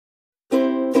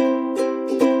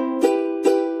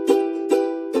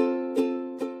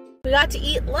we got to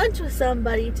eat lunch with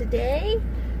somebody today,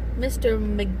 Mr.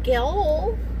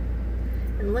 Miguel.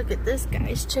 And look at this,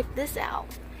 guys. Check this out.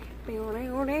 Whoa.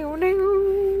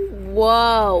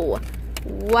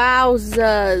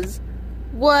 Wowzers.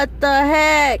 What the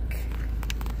heck?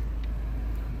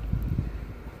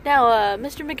 Now,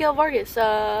 Mr. Miguel Vargas,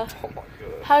 Oh my God.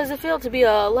 how does it feel to be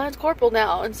a Lance Corporal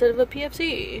now instead of a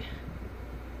PFC?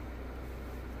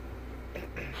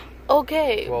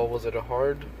 Okay. Well, was it a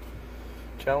hard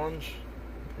challenge?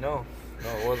 No.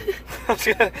 No, it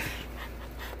wasn't.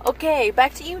 Okay,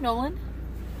 back to you, Nolan.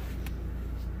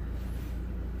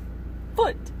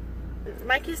 Foot.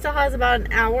 Mikey still has about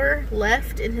an hour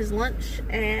left in his lunch,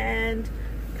 and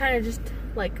kind of just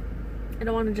like, I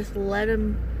don't want to just let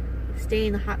him stay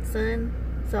in the hot sun.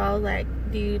 So I was like,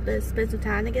 dude, let's spend some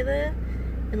time together,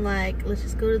 and like, let's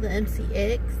just go to the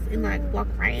MCX and like walk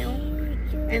around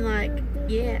and like,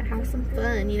 yeah, have some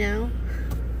fun, you know?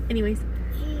 Anyways,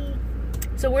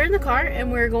 so we're in the car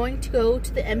and we're going to go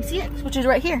to the MCX, which is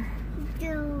right here.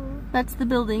 That's the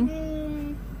building.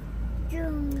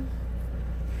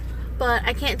 But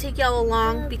I can't take y'all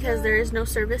along because there is no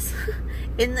service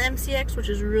in the MCX, which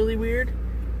is really weird.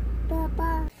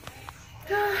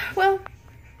 Well,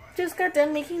 just got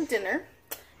done making dinner,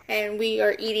 and we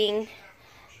are eating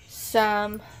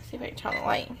some, let's see if I can turn on the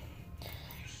light.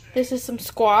 This is some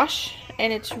squash,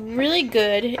 and it's really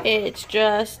good. It's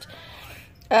just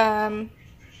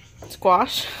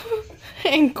squash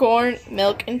and corn,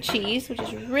 milk, and cheese, which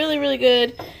is really, really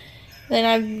good. Then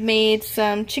I've made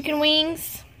some chicken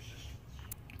wings.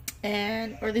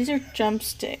 Or these are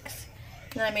drumsticks.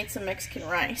 And I made some Mexican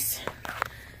rice.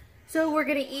 So we're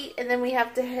gonna eat, and then we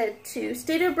have to head to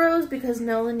Stater Bros because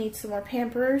Nolan needs some more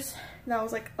Pampers. And that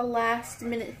was like a last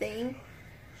minute thing.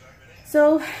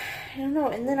 So, I don't know.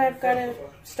 And then I've gotta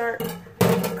start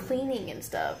cleaning and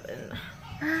stuff. And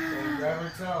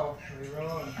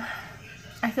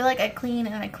I feel like I clean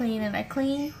and I clean and I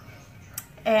clean,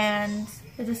 and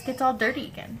it just gets all dirty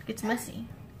again. It gets messy.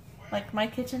 Like, my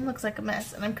kitchen looks like a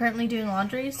mess, and I'm currently doing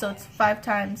laundry, so it's 5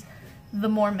 times the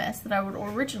more mess that I would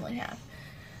originally have.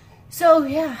 So,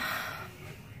 yeah.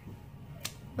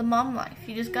 The mom life.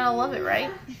 You just gotta love it, right?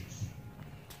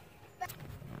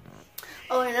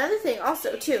 Oh, and another thing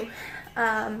also, too.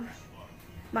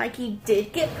 Mikey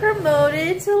did get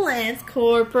promoted to Lance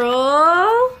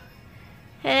Corporal.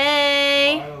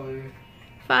 Hey!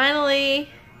 Finally.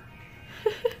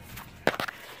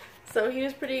 So he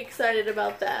was pretty excited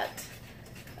about that.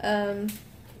 And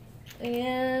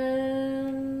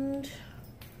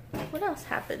what else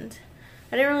happened?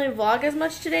 I didn't really vlog as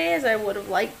much today as I would have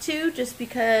liked to, just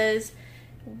because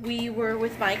we were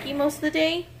with Mikey most of the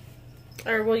day.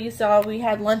 Or, well, you saw we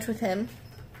had lunch with him.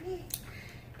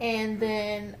 And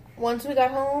then once we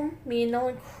got home, me and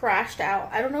Nolan crashed out.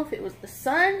 I don't know if it was the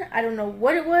sun. I don't know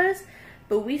what it was.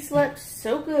 But we slept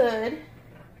so good.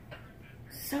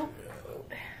 So good.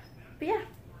 But yeah,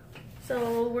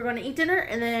 so we're going to eat dinner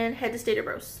and then head to Stater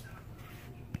Bros.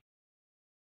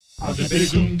 We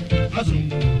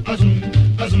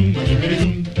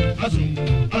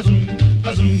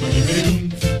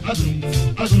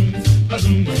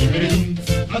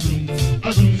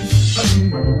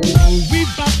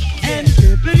buck and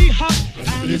hippity hop,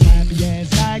 I'm as happy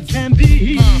as I can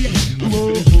be.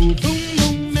 Whoa, boom,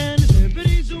 boom, and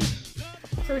hippity zoom.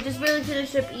 So we just really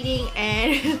finished up eating,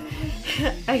 and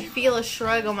I feel a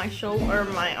shrug on my shoulder, or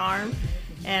my arm,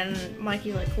 and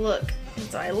Mikey like, look. And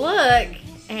so I look,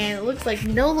 and it looks like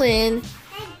Nolan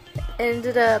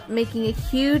ended up making a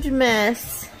huge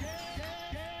mess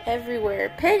everywhere.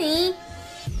 Penny,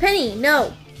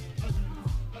 no.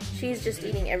 She's just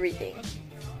eating everything.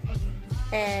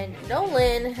 And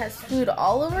Nolan has food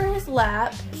all over his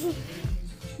lap.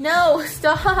 No,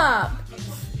 stop.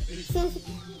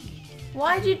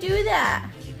 Why'd you do that?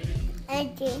 I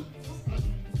did.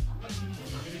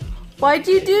 Why'd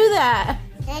you do that?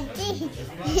 I did.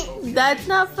 That's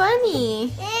not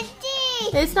funny. I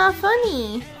did. It's not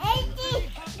funny. I did.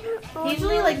 He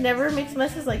usually like never makes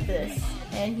messes like this,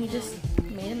 and he just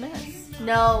made a mess.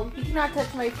 No, you cannot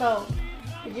touch my phone.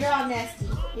 'Cause you're all nasty.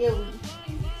 Ew.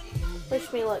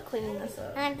 Wish me luck cleaning this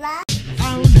up. I'm black.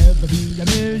 I'll never be a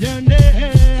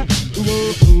millionaire.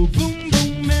 Whoa, boom,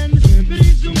 boom, and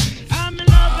hippity zoom. I'm in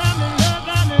love, I'm in love,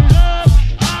 I'm in love.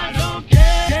 I don't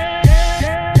care.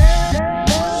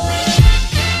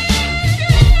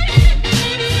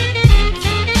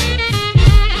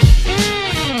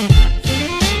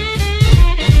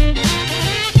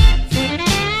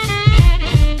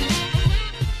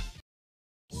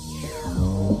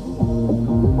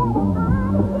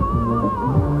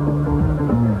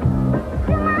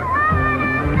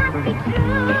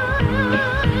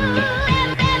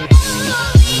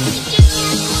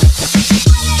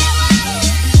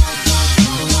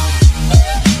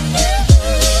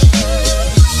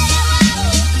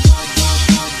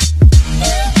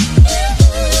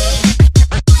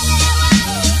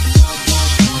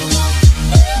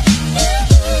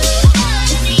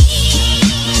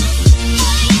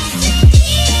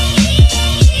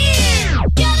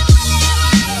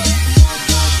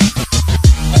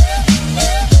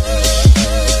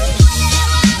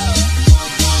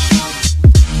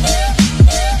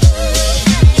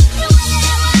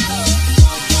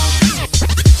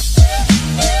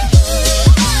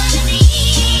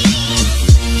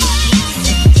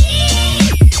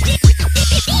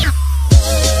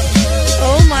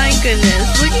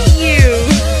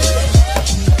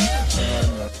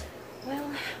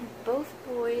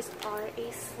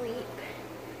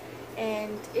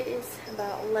 it is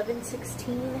about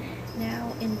 11:16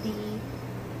 now in the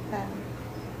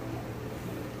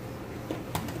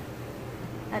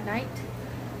at night,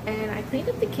 and I cleaned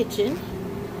up the kitchen.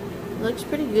 It looks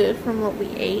pretty good from what we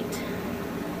ate.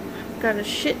 I've got a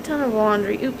shit ton of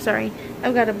laundry. Oops, sorry.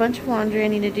 I've got a bunch of laundry I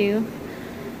need to do,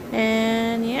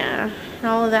 and yeah, and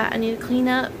all of that I need to clean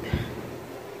up.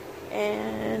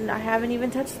 And I haven't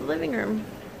even touched the living room,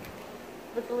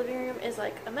 but the living room is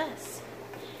like a mess.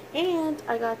 And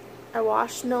I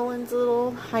washed Nolan's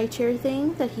little high chair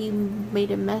thing that he made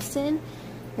a mess in,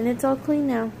 and it's all clean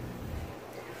now.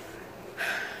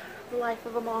 The life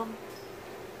of a mom.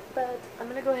 But I'm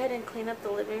gonna go ahead and clean up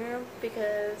the living room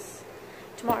because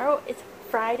tomorrow it's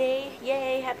Friday.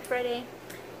 Yay, happy Friday.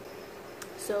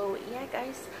 So yeah,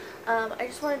 guys, I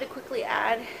just wanted to quickly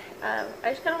add,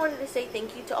 I just kind of wanted to say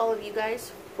thank you to all of you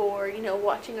guys for, you know,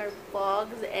 watching our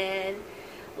vlogs and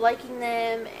liking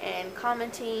them and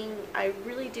commenting. I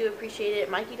really do appreciate it.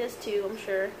 Mikey does too, I'm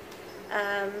sure.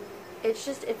 It's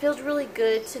just, it feels really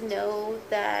good to know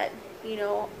that, you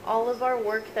know, all of our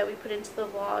work that we put into the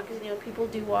vlogs, you know, people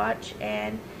do watch,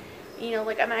 and, you know,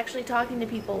 like, I'm actually talking to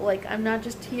people. Like, I'm not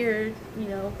just here, you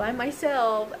know, by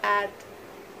myself at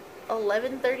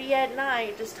 11:30 at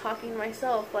night just talking to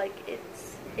myself. Like,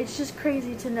 it's just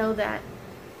crazy to know that,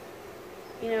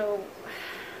 you know,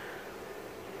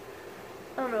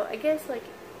 I don't know, I guess, like,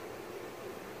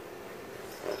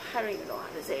 I don't even know how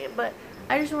to say it, but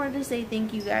I just wanted to say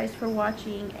thank you guys for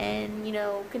watching and, you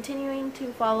know, continuing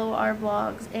to follow our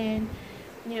vlogs and,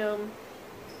 you know,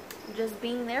 just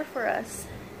being there for us.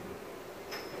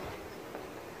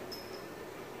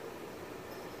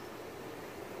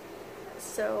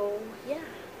 So, yeah,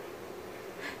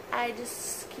 I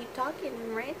just keep talking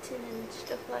and ranting and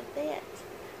stuff like that,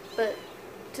 but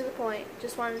to the point,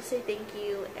 just wanted to say thank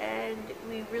you, and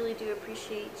we really do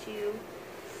appreciate you.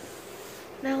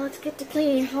 Now let's get to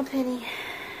cleaning. Oh, Penny.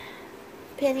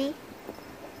 Penny?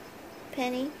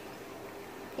 Penny?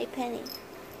 Hey, Penny.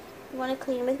 You want to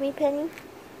clean with me, Penny?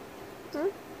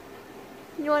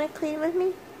 You want to clean with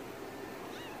me?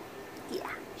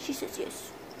 Yeah, she says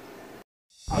yes.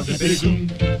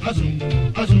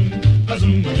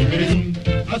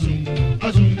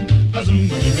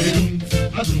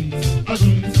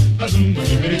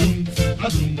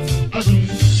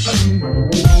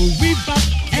 We bop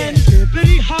and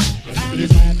hippity hop, I'm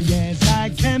as happy as I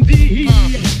can be.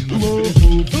 Whoa,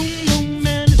 boom, boom,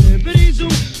 and hippity zoom.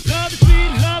 Love is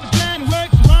sweet, love is grand,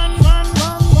 works one.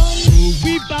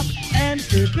 We bop and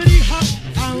hippity hop,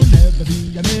 I'll never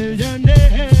be a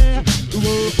millionaire.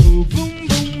 Whoa, boom,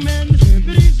 boom, and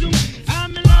hippity zoom.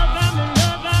 I'm in love, I'm in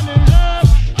love, I'm in love.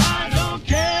 I don't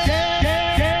care.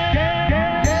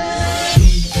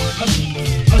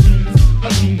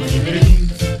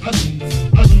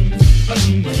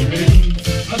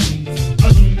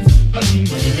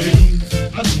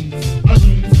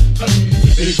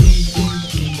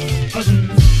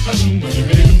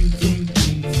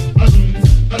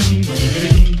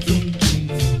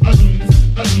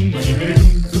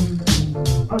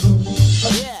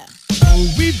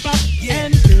 We bop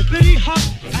and hippity hop,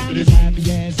 I'm as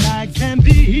happy as I can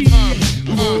be.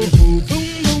 Whoa, boom,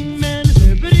 boom, and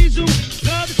hippity zoom.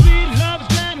 Love is sweet, love is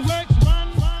grand, works one.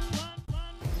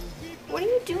 What are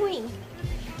you doing?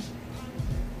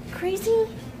 Crazy?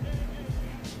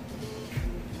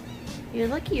 You're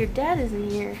lucky your dad isn't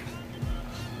here.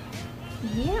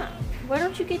 Yeah, why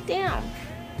don't you get down?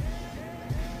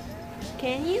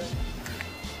 Can you?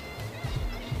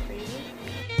 Crazy.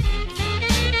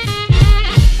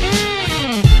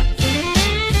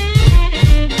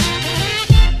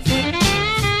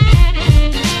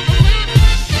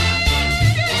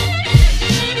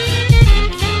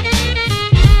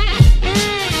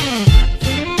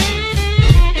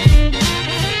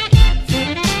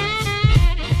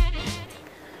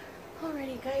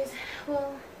 Alrighty, guys,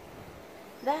 well,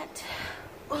 that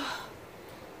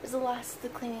is the last of the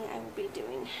cleaning I will be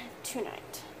doing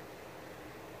tonight.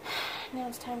 Now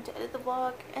it's time to edit the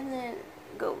vlog and then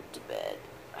go to bed.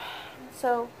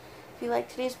 So, if you like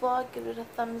today's vlog, give it a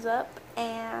thumbs up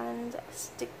and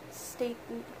stay.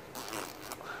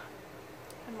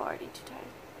 I'm already too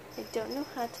tired. I don't know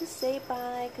how to say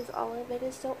bye because all of it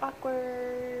is so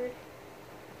awkward.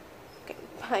 Okay,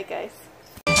 bye guys.